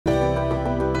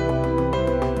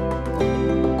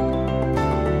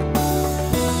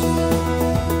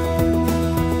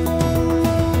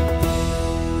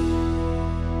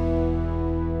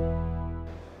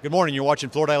Good morning, you're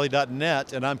watching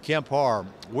FloorDaily.net, and I'm Kemp Harr.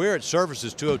 We're at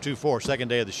Services 2024, second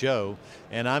day of the show,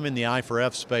 and I'm in the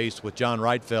I4F space with John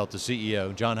Rietveldt, the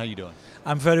CEO. John, how you doing?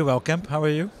 I'm very well, Kemp. How are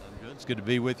you? I'm good. It's good to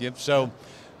be with you. So,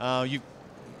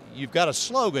 you've got a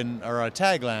slogan or a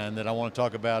tagline that I want to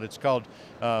talk about. It's called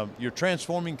 "You're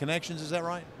transforming connections." Is that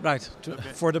right? Right.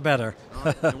 Okay. For the better.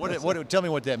 All right. Tell me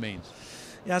what that means.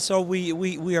 Yeah, so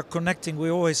we are connecting.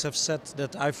 We always have said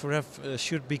that I4F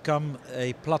should become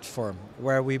a platform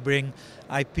where we bring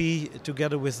IP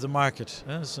together with the market.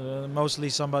 So mostly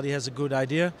somebody has a good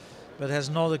idea, but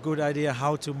has not a good idea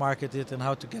how to market it and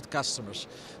how to get customers.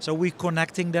 So we're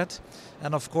connecting that,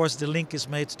 and of course the link is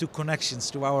made to connections,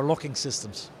 to our locking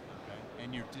systems.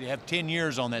 And you have 10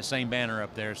 years on that same banner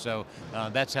up there, so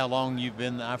that's how long you've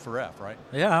been I4F, right?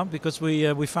 Yeah, because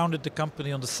we founded the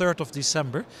company on the 3rd of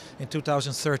December in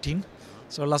 2013.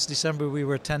 So last December we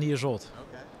were 10 years old.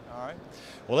 Okay, all right.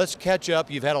 Well, let's catch up.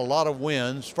 You've had a lot of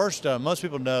wins. First, most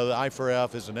people know that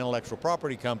I4F is an intellectual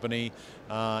property company,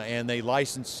 and they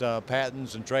license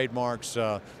patents and trademarks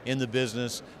in the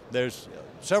business. There's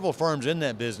several firms in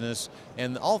that business,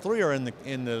 and all three are in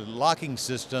the locking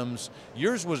systems.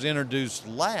 Yours was introduced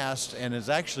last and has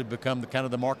actually become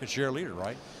the market share leader,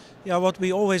 right? Yeah, what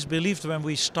we always believed when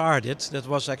we started, that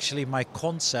was actually my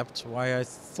concept, why I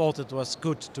thought it was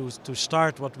good to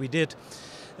start what we did,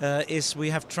 is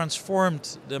we have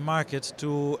transformed the market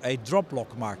to a drop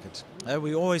lock market.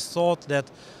 We always thought that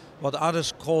what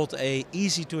others called a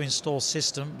easy to install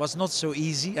system was not so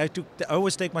easy. I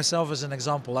always take myself as an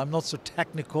example. I'm not so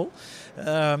technical,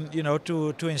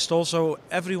 to install. So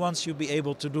everyone should be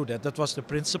able to do that. That was the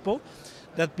principle.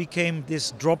 That became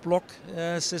this drop lock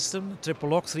system, triple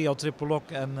lock, 3L triple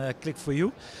lock, and click for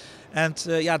you. And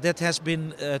that has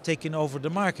been taking over the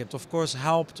market. Of course,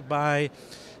 helped by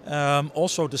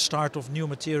also the start of new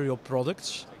material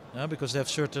products. Because they have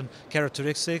certain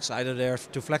characteristics, either they're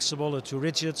too flexible or too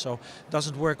rigid, so it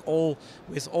doesn't work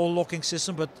with all locking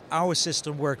systems, but our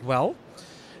system worked well.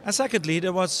 And secondly,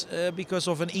 there was, because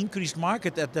of an increased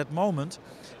market at that moment,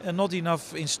 not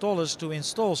enough installers to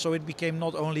install, so it became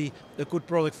not only a good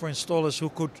product for installers who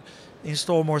could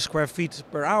install more square feet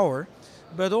per hour,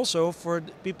 but also for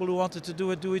people who wanted to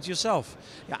do it yourself.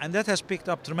 Yeah, and that has picked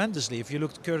up tremendously. If you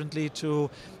look currently to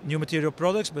new material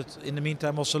products, but in the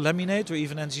meantime also laminate or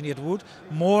even engineered wood,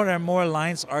 more and more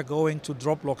lines are going to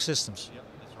drop lock systems. Yep,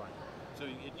 that's right. So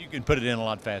you can put it in a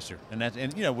lot faster,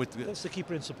 that's the key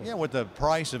principle. Yeah, with the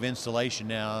price of installation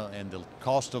now and the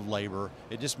cost of labor,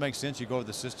 it just makes sense. You go with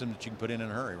the system that you can put in a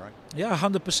hurry, right? Yeah,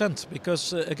 100%.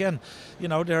 Because again,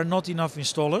 there are not enough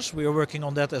installers. We are working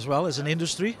on that as well as an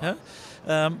industry.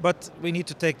 But we need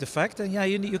to take the fact, and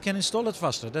you can install it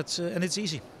faster. And it's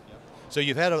easy. So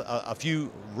you've had a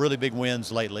few really big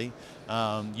wins lately.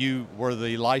 You were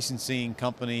the licensing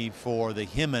company for the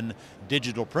Hemin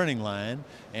digital printing line,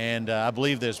 and I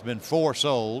believe there's been 4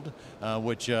 sold,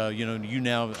 which you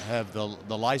now have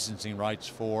the licensing rights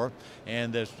for.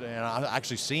 And I've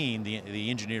actually seen the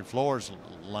engineered floors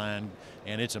line,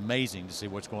 and it's amazing to see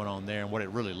what's going on there and what it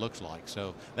really looks like.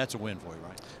 So that's a win for you,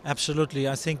 right? Absolutely.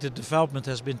 I think the development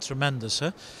has been tremendous.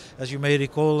 As you may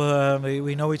recall,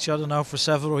 we know each other now for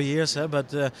several years,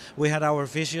 but we had our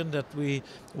vision that we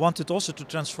wanted also to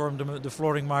transform the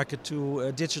flooring market to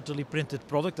a digitally printed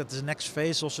product. That is the next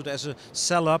phase, also as a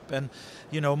sell-up and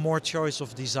more choice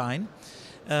of design.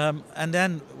 And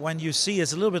then when you see,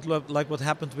 it's a little bit like what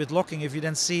happened with locking. If you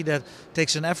then see that it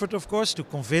takes an effort, of course, to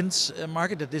convince a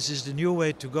market that this is the new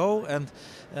way to go, and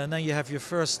then you have your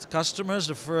first customers,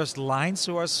 the first lines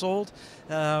who are sold,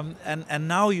 and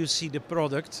now you see the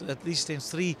product, at least in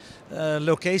 3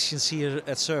 locations here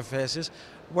at Surfaces,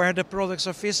 where the products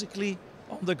are physically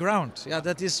on the ground. Yeah,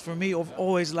 that is for me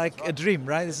always like a dream,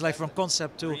 right? It's like from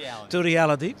concept to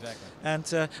reality. Exactly.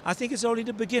 And I think it's only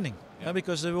the beginning,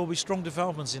 because there will be strong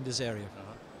developments in this area.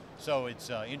 So it's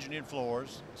engineered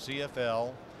floors,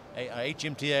 CFL,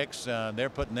 HMTX, they're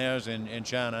putting theirs in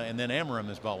China, and then Amarim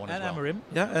has bought one as well.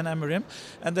 And Amarim.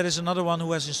 And there is another one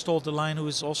who has installed the line who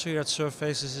is also here at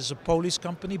Surfaces, is a Polish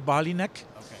company, Balinek.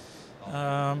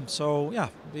 Okay.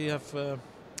 We have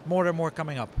more and more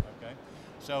coming up. Okay.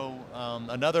 So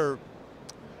another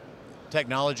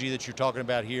technology that you're talking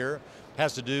about here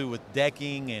has to do with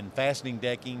decking and fastening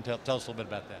decking. Tell us a little bit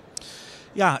about that.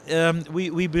 Yeah,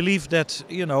 we believe that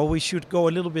we should go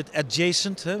a little bit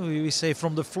adjacent. We say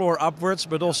from the floor upwards,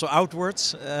 but also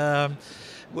outwards.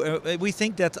 We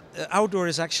think that outdoor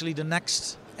is actually the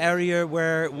next area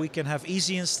where we can have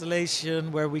easy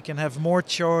installation, where we can have more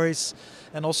choice,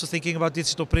 and also thinking about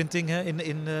digital printing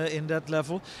in that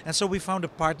level. And so we found a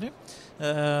partner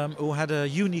who had a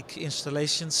unique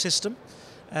installation system.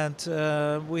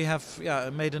 And we have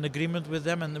made an agreement with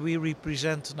them, and we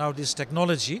represent now this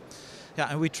technology. Yeah,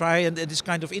 and we try, and it is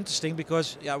kind of interesting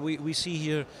because we see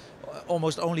here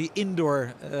almost only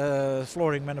indoor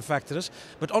flooring manufacturers,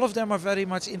 but all of them are very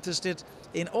much interested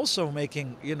in also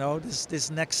making, you know,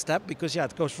 this next step, because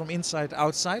it goes from inside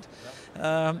outside.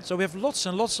 So we have lots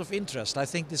and lots of interest. I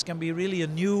think this can be really a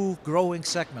new growing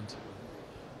segment.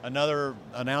 Another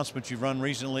announcement you've run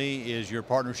recently is your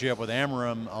partnership with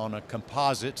Amarim on a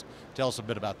composite. Tell us a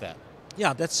bit about that.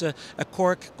 Yeah, that's a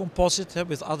cork composite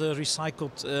with other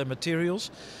recycled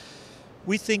materials.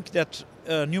 We think that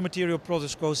new material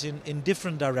products goes in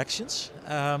different directions,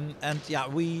 and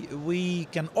we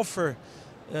can offer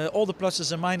all the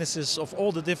pluses and minuses of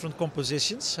all the different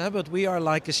compositions, but we are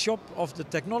like a shop of the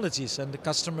technologies, and the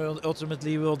customer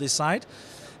ultimately will decide.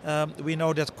 We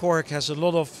know that cork has a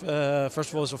lot of, first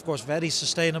of all, is of course very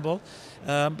sustainable,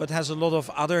 but has a lot of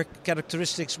other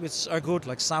characteristics which are good,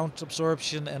 like sound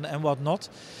absorption and whatnot.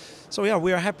 So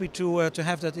we are happy to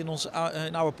have that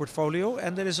in our portfolio,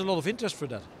 and there is a lot of interest for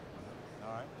that.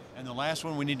 All right. And the last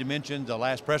one we need to mention, the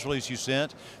last press release you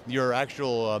sent, your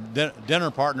actual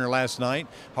dinner partner last night,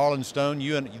 Harlan Stone,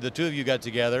 you and the two of you got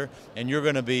together, and you're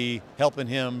going to be helping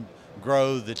him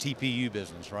grow the TPU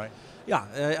business, right?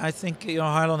 Yeah, I think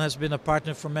Harlan has been a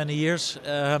partner for many years.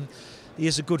 He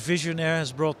is a good visionary,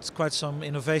 has brought quite some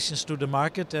innovations to the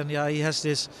market, and he has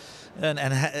this and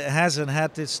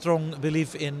had this strong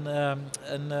belief in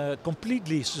a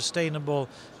completely sustainable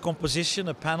composition,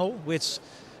 a panel which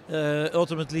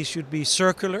ultimately should be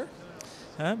circular,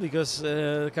 because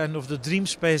kind of the dream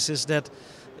space is that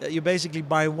you basically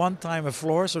buy one time a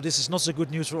floor, so this is not so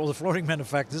good news for all the flooring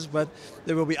manufacturers, but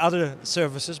there will be other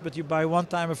services, but you buy one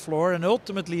time a floor, and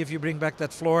ultimately if you bring back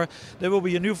that floor, there will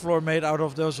be a new floor made out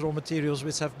of those raw materials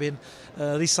which have been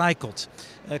recycled.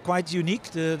 Quite unique,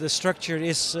 the structure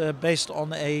is based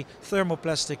on a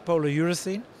thermoplastic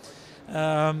polyurethane.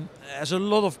 Has a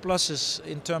lot of pluses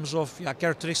in terms of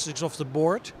characteristics of the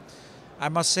board. I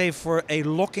must say, for a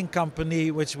locking company,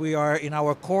 which we are in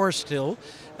our core still,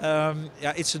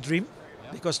 it's a dream,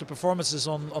 because the performances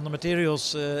on the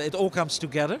materials, it all comes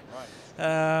together.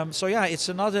 Right. So it's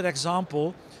another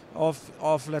example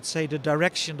of, let's say, the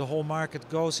direction the whole market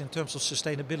goes in terms of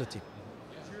sustainability.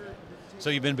 So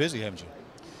you've been busy, haven't you?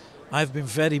 I've been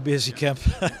very busy, Kemp.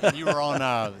 You were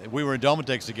on. We were in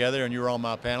Domotex together, and you were on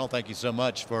my panel. Thank you so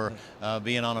much for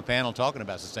being on a panel talking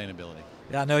about sustainability.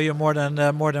 Yeah, no, you're more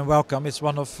than welcome. It's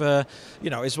one of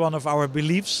it's one of our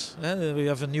beliefs. We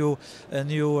have a new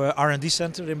R&D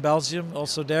center in Belgium.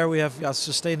 Also there we have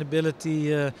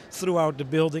sustainability throughout the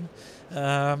building.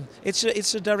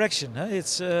 It's a direction.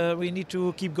 We need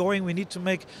to keep going. We need to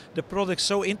make the product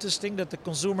so interesting that the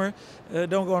consumer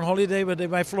don't go on holiday, but they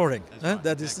buy flooring.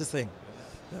 That is the thing.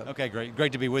 Okay,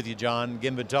 great to be with you, John.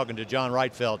 Again, been talking to John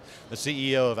Rietveldt, the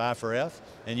CEO of I4F,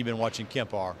 and you've been watching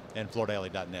Kemp R and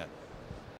FloorDaily.net.